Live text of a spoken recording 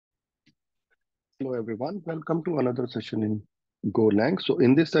Hello everyone, welcome to another session in Golang. So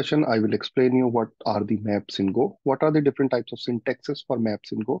in this session, I will explain you what are the maps in Go, what are the different types of syntaxes for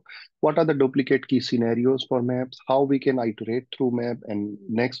maps in Go, what are the duplicate key scenarios for maps, how we can iterate through map, and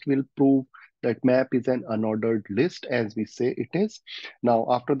next we'll prove that map is an unordered list as we say it is. Now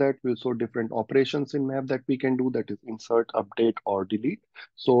after that, we'll show different operations in map that we can do, that is insert, update, or delete.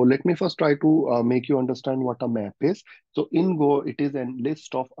 So let me first try to make you understand what a map is. So in Go, it is a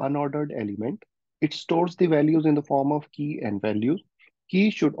list of unordered elements. It stores the values in the form of key and values. Key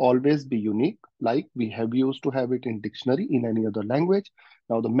should always be unique, like we have used to have it in dictionary in any other language.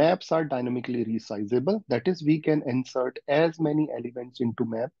 Now the maps are dynamically resizable. That is, we can insert as many elements into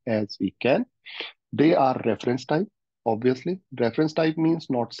map as we can. They are reference type. Obviously, reference type means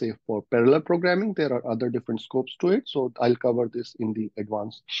not safe for parallel programming. There are other different scopes to it. So I'll cover this in the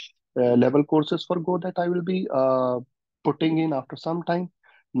advanced level courses for Go that I will be putting in after some time.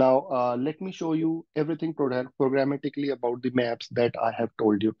 Now, let me show you everything programmatically about the maps that I have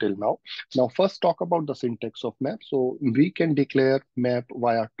told you till now. Now, first talk about the syntax of map. So we can declare map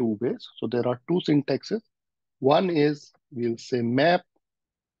via two ways. So there are two syntaxes. One is we'll say map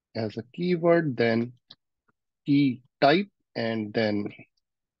as a keyword, then key type, and then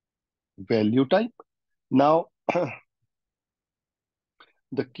value type. Now,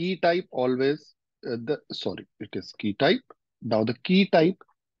 the key type always, it is key type. Now, the key type,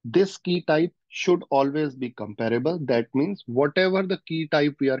 this key type should always be comparable. That means whatever the key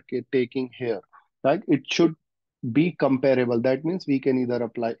type we are taking here, right, it should be comparable. That means we can either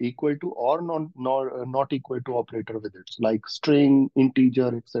apply equal to or not equal to operator with it, like string,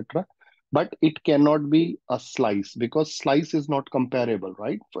 integer, etc. But it cannot be a slice because slice is not comparable,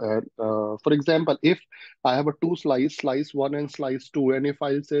 right? For example, if I have a two slice, slice one and slice two, and if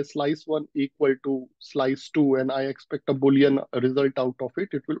I'll say slice one equal to slice two, and I expect a Boolean result out of it,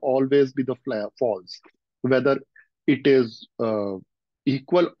 it will always be the false, whether it is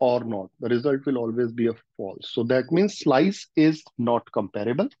equal or not. The result will always be a false. So that means slice is not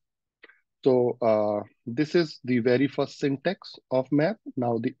comparable. So this is the very first syntax of map.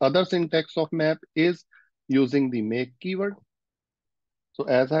 Now the other syntax of map is using the make keyword. So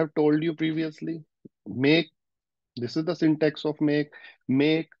as I have told you previously, make, this is the syntax of make,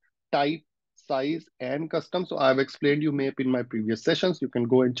 make, type, size, and custom. So I've explained you map in my previous sessions. You can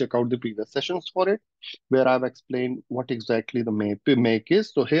go and check out the previous sessions for it, where I've explained what exactly the make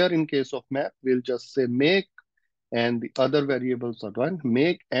is. So here in case of map, we'll just say make, and the other variables are one,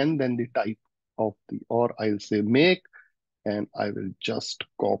 make, and then the type of the, or I'll say make, and I will just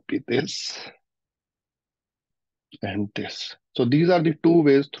copy this and this. So these are the two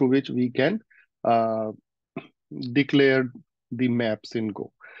ways through which we can uh, declare the maps in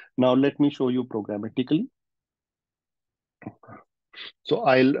Go. Now let me show you programmatically. So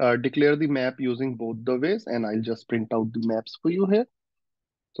I'll declare the map using both the ways, and I'll just print out the maps for you here.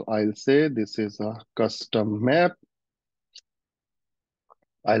 So I'll say this is a custom map.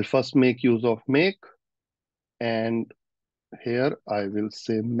 I'll first make use of make, and here I will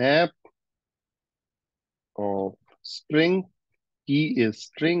say map of string. Key is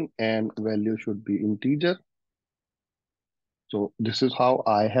string and value should be integer. So this is how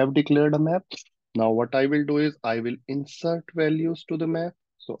I have declared a map. Now what I will do is I will insert values to the map.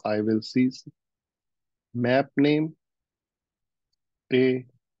 So I will see map name A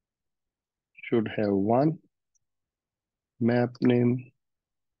should have 1, map name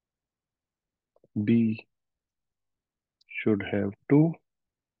B should have 2,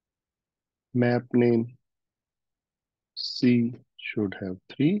 map name C should have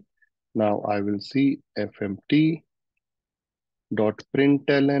 3. Now I will see fmt dot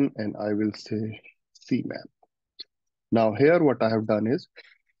println and I will say cmap. Now here what I have done is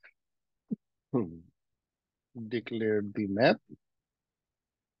declared the map,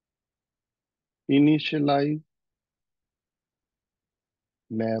 initialize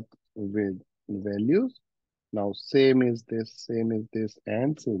map with values. Now same is this, same is this,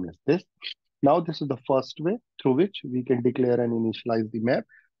 and same is this. Now this is the first way through which we can declare and initialize the map.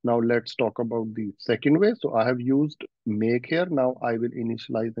 Now let's talk about the second way. So I have used make here. Now I will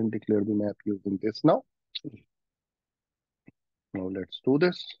initialize and declare the map using this now. Now let's do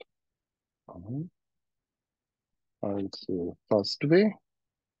this. I'll say first way.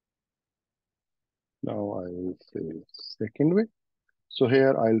 Now I will say second way. So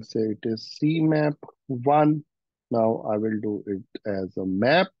here I'll say it is cmap1. Now I will do it as a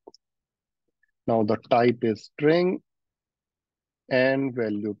map. Now the type is string and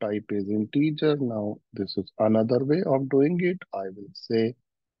value type is integer. Now this is another way of doing it. I will say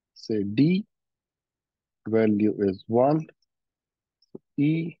D, value is 1,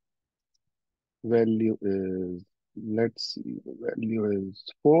 E, value is, let's see, the value is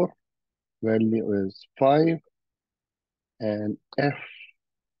 4, value is 5, and f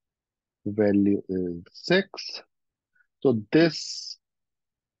value is 6. So this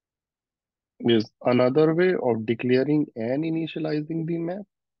is another way of declaring and initializing the map.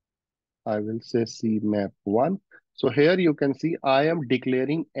 I will say C map 1. So here you can see I am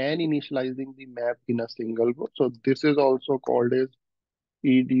declaring and initializing the map in a single go. So this is also called as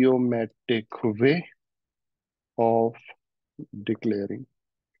idiomatic way of declaring,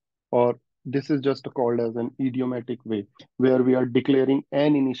 or this is just called as an idiomatic way where we are declaring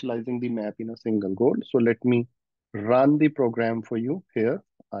and initializing the map in a single go. So let me run the program for you here.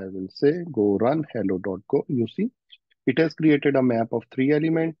 I will say go run hello.go. You see, it has created a map of 3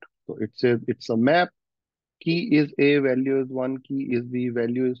 elements. So it says it's a map. Key is A, value is 1, key is B,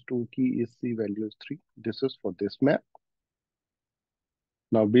 value is 2, key is C, value is 3. This is for this map.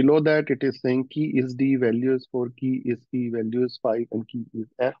 Now below that it is saying key is D, value is 4, key is E, value is 5, and key is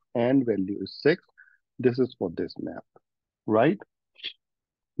F, and value is 6. This is for this map, right?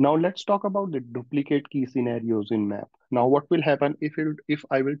 Now let's talk about the duplicate key scenarios in map. Now what will happen if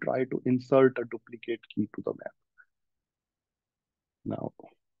I will try to insert a duplicate key to the map? Now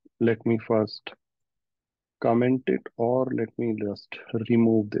let me first comment it, or let me just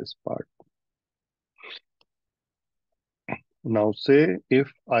remove this part. Now say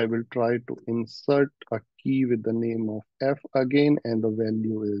if I will try to insert a key with the name of F again and the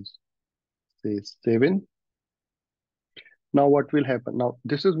value is say 7. Now what will happen? Now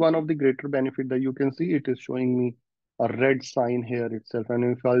this is one of the greater benefit that you can see it is showing me a red sign here itself.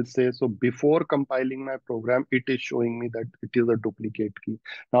 And if I'll say so before compiling my program, it is showing me that it is a duplicate key.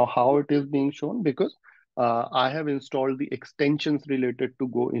 Now how it is being shown? Because I have installed the extensions related to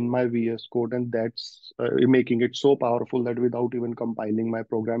Go in my VS Code, and that's making it so powerful that without even compiling my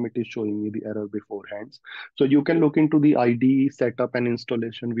program, it is showing me the error beforehand. So you can look into the IDE setup and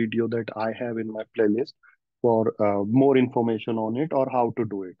installation video that I have in my playlist for more information on it or how to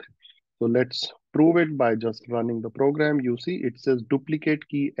do it. So let's prove it by just running the program. You see, it says duplicate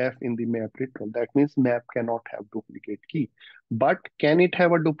key F in the map return. That means map cannot have duplicate key. But can it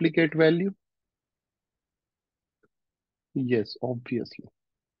have a duplicate value? Yes, obviously.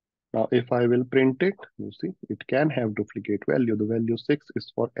 Now, if I will print it, you see, it can have duplicate value. The value 6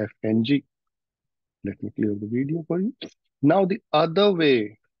 is for F and G. Let me clear the video for you. Now, the other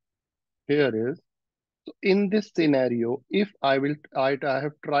way here is, so in this scenario, if I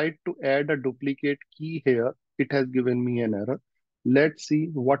have tried to add a duplicate key here, it has given me an error. Let's see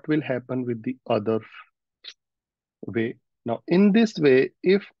what will happen with the other way. Now, in this way,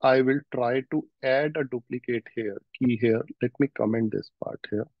 if I will try to add a duplicate key here, let me comment this part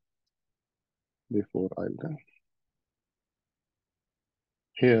here before I'll done.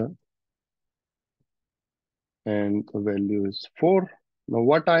 Here, and the value is 4. Now,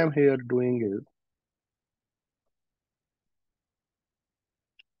 what I am here doing is,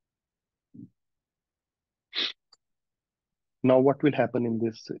 now what will happen in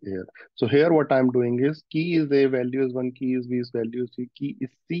this here? So here what I'm doing is key is A, value is 1, key is B, value is C, key is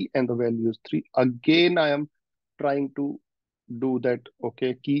C, and the value is 3. Again, I am trying to do that.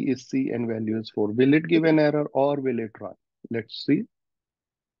 Okay, key is C and value is 4. Will it give an error or will it run? Let's see.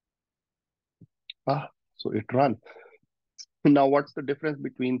 So it runs. Now, what's the difference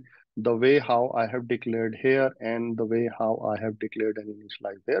between the way how I have declared here and the way how I have declared and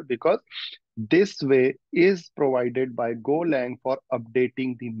initialized there? Because this way is provided by Golang for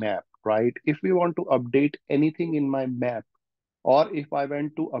updating the map, right? If we want to update anything in my map, or if I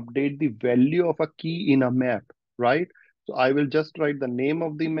want to update the value of a key in a map, right? So I will just write the name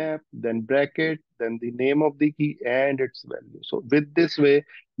of the map, then bracket, then the name of the key and its value. So with this way,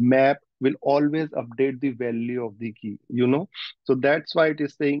 map will always update the value of the key, you know? So that's why it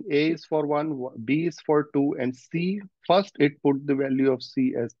is saying A is for 1, B is for 2, and C, first it put the value of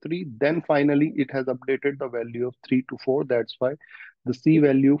C as 3, then finally it has updated the value of 3 to 4. That's why the C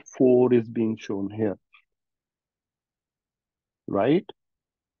value 4 is being shown here, right?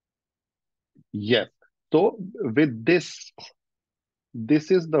 Yes. So with this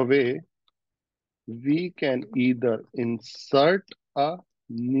is the way we can either insert a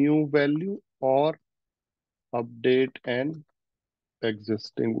new value or update an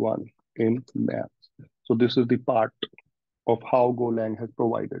existing one in maps. So this is the part of how Golang has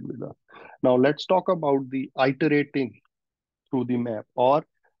provided with us. Now let's talk about the iterating through the map, or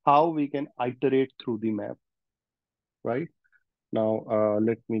how we can iterate through the map, right? Now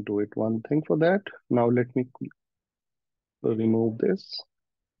let me do it one thing for that. Now let me remove this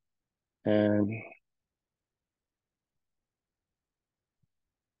and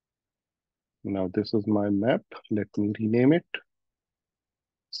Now this is my map. Let me rename it.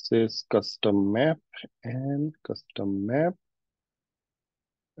 Says custom map and custom map,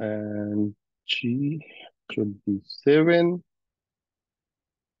 and G should be 7.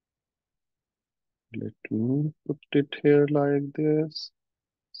 Let me put it here like this.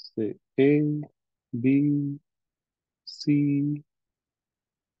 Say A, B, C,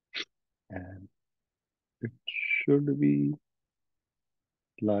 and it should be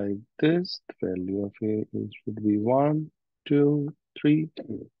like this. The value of A is should be 1, 2, 3.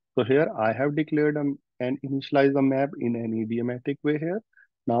 So here I have declared and initialize a map in an idiomatic way here.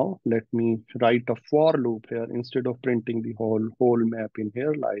 Now let me write a for loop here instead of printing the whole map in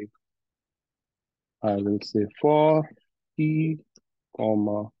here. Like I will say for key,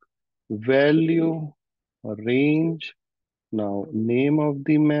 comma, value, range. Now name of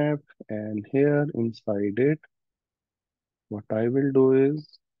the map, and here inside it, what I will do is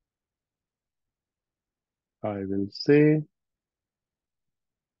I will say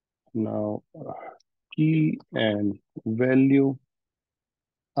now key and value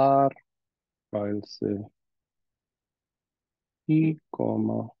are, I'll say key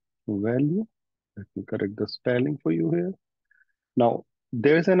comma value. Let me correct the spelling for you here. Now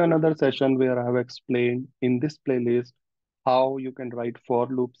there's another session where I have explained in this playlist how you can write for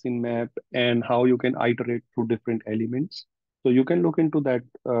loops in map and how you can iterate through different elements. So you can look into that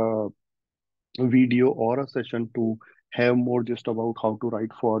video or a session to have more just about how to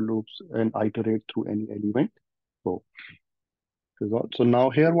write for loops and iterate through any element. So, so now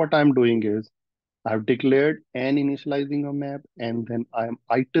here what I'm doing is I've declared and initializing a map, and then I'm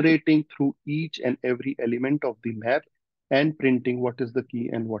iterating through each and every element of the map and printing what is the key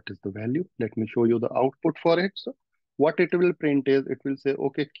and what is the value. Let me show you the output for it. So what it will print is it will say,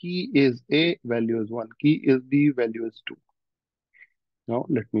 okay, key is A, value is 1, key is B, value is 2. Now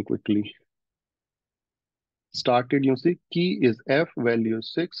let me quickly started. You see, key is F, value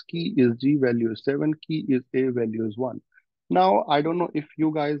is 6, key is G, value is 7, key is A, value is 1. Now, I don't know if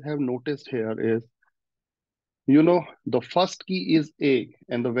you guys have noticed here is, the first key is A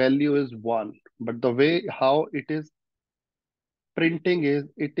and the value is 1. But the way how it is printing is,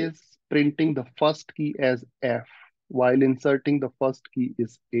 it is printing the first key as F while inserting the first key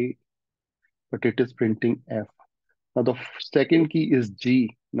is A, but it is printing F. Now the second key is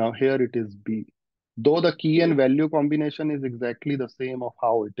G. Now here it is B. Though the key and value combination is exactly the same of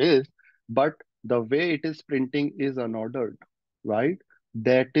how it is, but the way it is printing is unordered, right?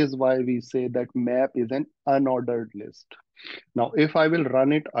 That is why we say that map is an unordered list. Now, if I will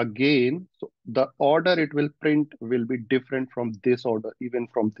run it again, so the order it will print will be different from this order, even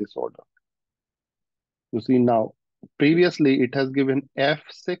from this order. You see now, previously it has given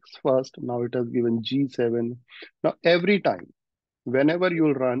F6 first, now it has given G7. Now, every time whenever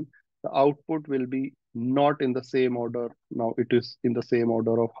you'll run, the output will be not in the same order. Now it is in the same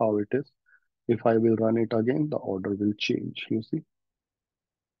order of how it is. If I will run it again, the order will change. You see,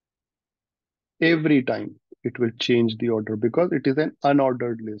 every time it will change the order because it is an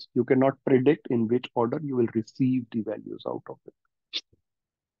unordered list. You cannot predict in which order you will receive the values out of it.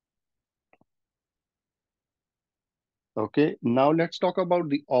 Okay, now let's talk about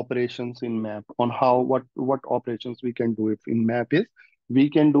the operations in map on how what operations we can do if in map is we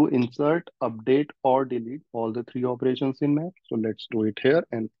can do insert, update, or delete all the three operations in map. So let's do it here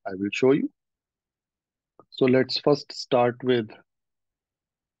and I will show you. So let's first start with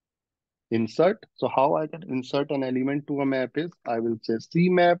insert. So how I can insert an element to a map is I will say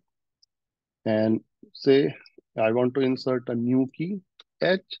cmap and say I want to insert a new key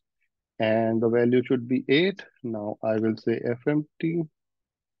H and the value should be 8. Now I will say fmt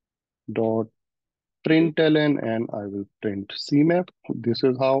dot println and I will print cmap. This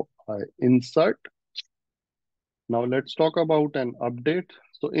is how I insert. Now let's talk about an update.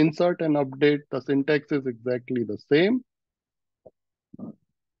 So insert and update, the syntax is exactly the same.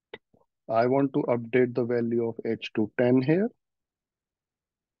 I want to update the value of h to 10 here.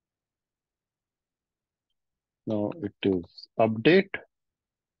 Now it is update.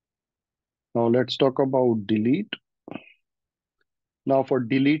 Now let's talk about delete. Now for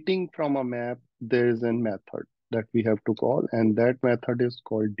deleting from a map, there is a method that we have to call, and that method is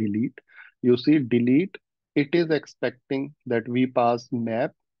called delete. You see, delete, it is expecting that we pass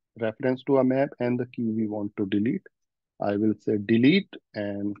map, reference to a map, and the key we want to delete. I will say delete,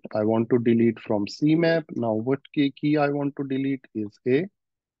 and I want to delete from CMap. Now what key I want to delete is A,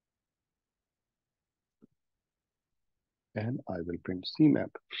 and I will print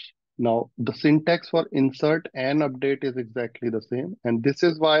CMap. Now, the syntax for insert and update is exactly the same. And this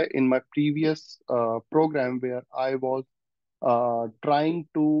is why in my previous program where I was trying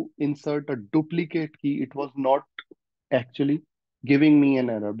to insert a duplicate key, it was not actually giving me an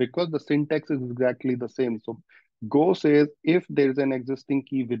error because the syntax is exactly the same. So Go says if there is an existing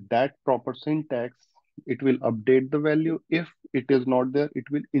key with that proper syntax, it will update the value. If it is not there, it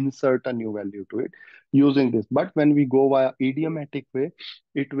will insert a new value to it using this. But when we go via idiomatic way,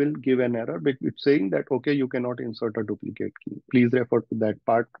 it will give an error. But it's saying that, okay, you cannot insert a duplicate key. Please refer to that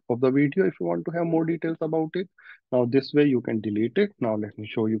part of the video if you want to have more details about it. Now this way you can delete it. Now let me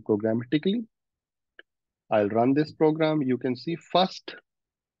show you programmatically. I'll run this program. You can see first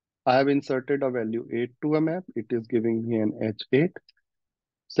I have inserted a value 8 to a map. It is giving me an H8.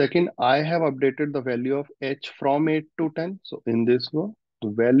 Second, I have updated the value of H from 8 to 10. So in this one, the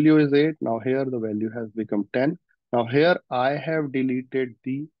value is 8. Now here the value has become 10. Now here I have deleted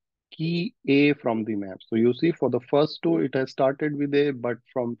the key A from the map. So you see for the first two, it has started with A, but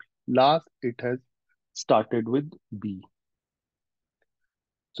from last, it has started with B.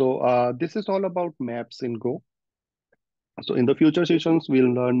 So this is all about maps in Go. So in the future sessions,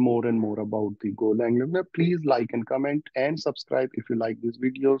 we'll learn more and more about the Golang language. Please like and comment and subscribe if you like these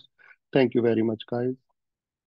videos. Thank you very much, guys.